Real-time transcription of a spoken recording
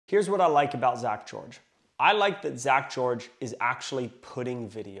Here's what I like about Zak George. I like that Zak George is actually putting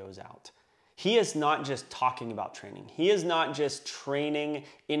videos out. He is not just talking about training. He is not just training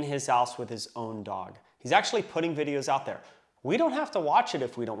in his house with his own dog. He's actually putting videos out there. We don't have to watch it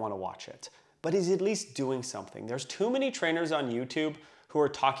if we don't want to watch it, but he's at least doing something. There's too many trainers on YouTube who are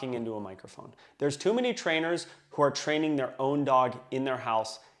talking into a microphone. There's too many trainers who are training their own dog in their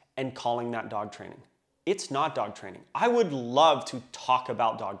house and calling that dog training. It's not dog training. I would love to talk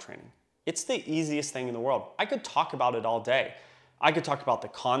about dog training. It's the easiest thing in the world. I could talk about it all day. I could talk about the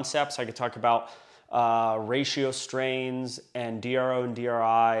concepts. I could talk about ratio strains and DRO and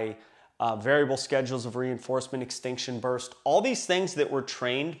DRI, variable schedules of reinforcement, extinction burst, all these things that were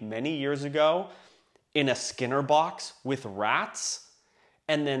trained many years ago in a Skinner box with rats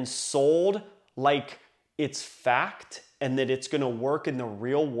and then sold like it's fact and that it's going to work in the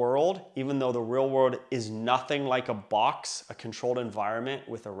real world, even though the real world is nothing like a box, a controlled environment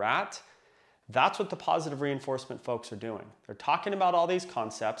with a rat. That's what the positive reinforcement folks are doing. They're talking about all these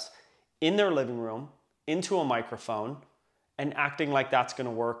concepts in their living room, into a microphone, and acting like that's going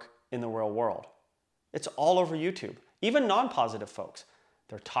to work in the real world. It's all over YouTube. Even non-positive folks,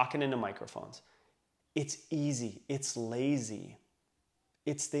 they're talking into microphones. It's easy. It's lazy.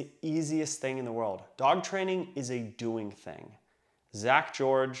 It's the easiest thing in the world. Dog training is a doing thing. Zak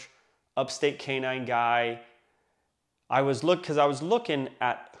George, upstate canine guy. I was looking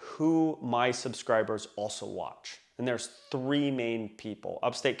at who my subscribers also watch. And there's three main people.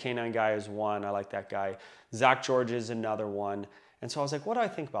 Upstate canine guy is one. I like that guy. Zak George is another one. And so I was like, what do I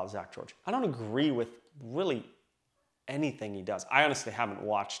think about Zak George? I don't agree with really anything he does. I honestly haven't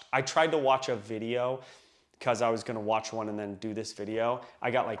watched. I tried to watch a video because I was going to watch one and then do this video. I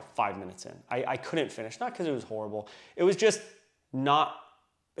got like 5 minutes in. I couldn't finish, not because it was horrible. It was just not,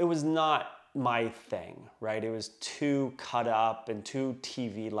 it was not my thing, right? It was too cut up and too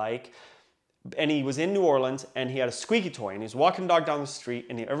TV-like. And he was in New Orleans and he had a squeaky toy and he was walking the dog down the street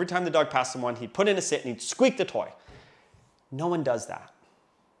and every time the dog passed someone, he'd put in a sit and he'd squeak the toy. No one does that.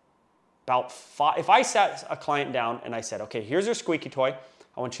 If I sat a client down and I said, okay, here's your squeaky toy.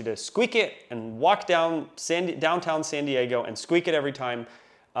 I want you to squeak it and walk down downtown San Diego and squeak it every time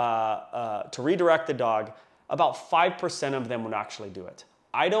to redirect the dog. About 5% of them would actually do it.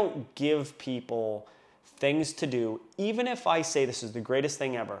 I don't give people things to do, even if I say this is the greatest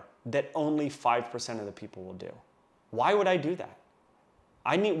thing ever, that only 5% of the people will do. Why would I do that?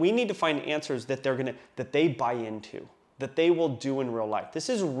 We need to find answers that they buy into, that they will do in real life. This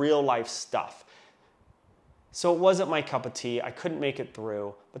is real life stuff. So it wasn't my cup of tea. I couldn't make it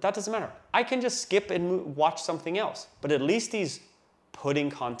through, but that doesn't matter. I can just skip and watch something else, but at least he's putting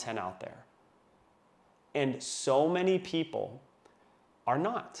content out there. And so many people are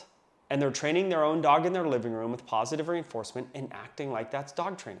not. And they're training their own dog in their living room with positive reinforcement and acting like that's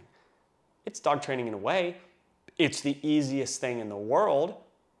dog training. It's dog training in a way. It's the easiest thing in the world,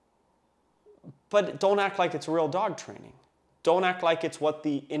 but don't act like it's real dog training. Don't act like it's what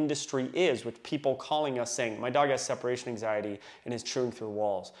the industry is, with people calling us saying, my dog has separation anxiety and is chewing through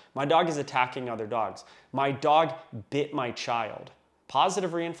walls. My dog is attacking other dogs. My dog bit my child.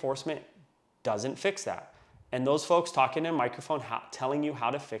 Positive reinforcement doesn't fix that. And those folks talking in a microphone telling you how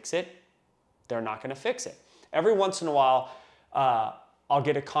to fix it, they're not going to fix it. Every once in a while, I'll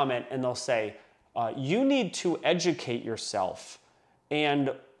get a comment and they'll say, you need to educate yourself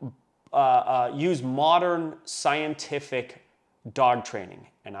and use modern scientific dog training.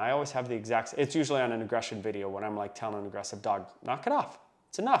 And I always have the exact, it's usually on an aggression video when I'm like telling an aggressive dog, knock it off.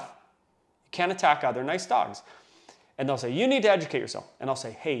 It's enough. You can't attack other nice dogs. And they'll say, you need to educate yourself. And I'll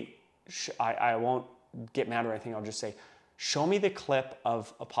say, hey, I won't get mad or anything. I'll just say, show me the clip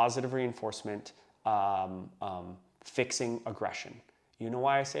of a positive reinforcement fixing aggression. You know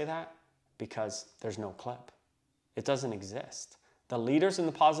why I say that? Because there's no clip. It doesn't exist. The leaders in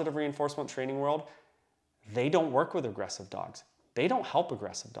the positive reinforcement training world, they don't work with aggressive dogs. They don't help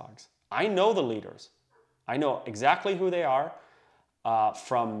aggressive dogs. I know the leaders. I know exactly who they are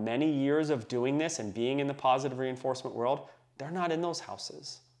from many years of doing this and being in the positive reinforcement world. They're not in those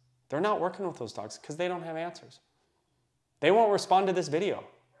houses. They're not working with those dogs because they don't have answers. They won't respond to this video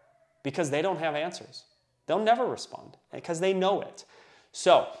because they don't have answers. They'll never respond because they know it.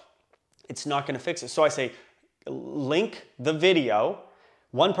 So it's not going to fix it. So I say, link the video.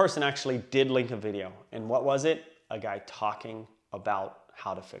 One person actually did link a video. And what was it? A guy talking about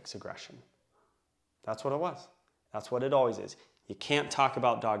how to fix aggression. That's what it was. That's what it always is. You can't talk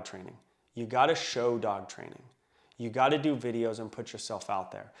about dog training. You got to show dog training. You got to do videos and put yourself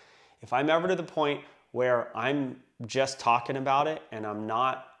out there. If I'm ever to the point where I'm just talking about it and I'm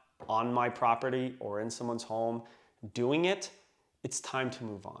not on my property or in someone's home doing it, it's time to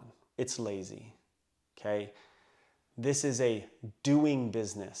move on. It's lazy, okay? This is a doing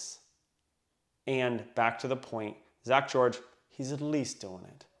business. And back to the point, Zak George, he's at least doing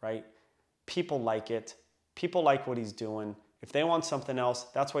it, right? People like it. People like what he's doing. If they want something else,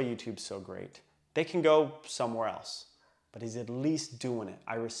 that's why YouTube's so great. They can go somewhere else, but he's at least doing it.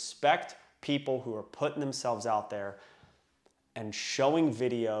 I respect people who are putting themselves out there and showing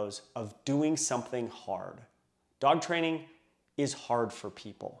videos of doing something hard. Dog training is hard for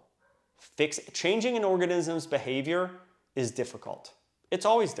people. Changing an organism's behavior is difficult. It's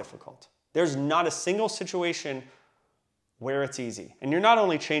always difficult. There's not a single situation where it's easy. And you're not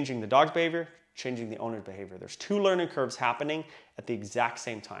only changing the dog's behavior, changing the owner's behavior. There's two learning curves happening at the exact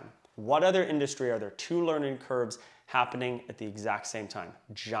same time. What other industry are there two learning curves happening at the exact same time?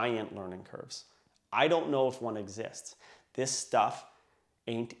 Giant learning curves. I don't know if one exists. This stuff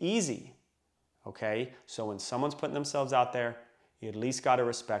ain't easy, okay? So when someone's putting themselves out there, you at least got to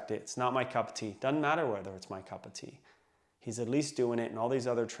respect it. It's not my cup of tea. Doesn't matter whether it's my cup of tea. He's at least doing it, and all these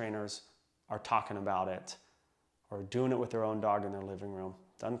other trainers are talking about it or doing it with their own dog in their living room.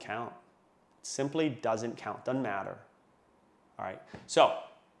 Doesn't count. It simply doesn't count. Doesn't matter. All right. So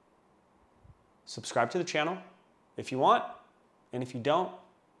subscribe to the channel if you want, and if you don't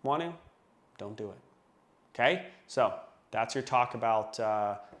want to, don't do it. Okay? So that's your talk about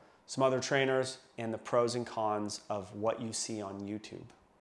some other trainers and the pros and cons of what you see on YouTube.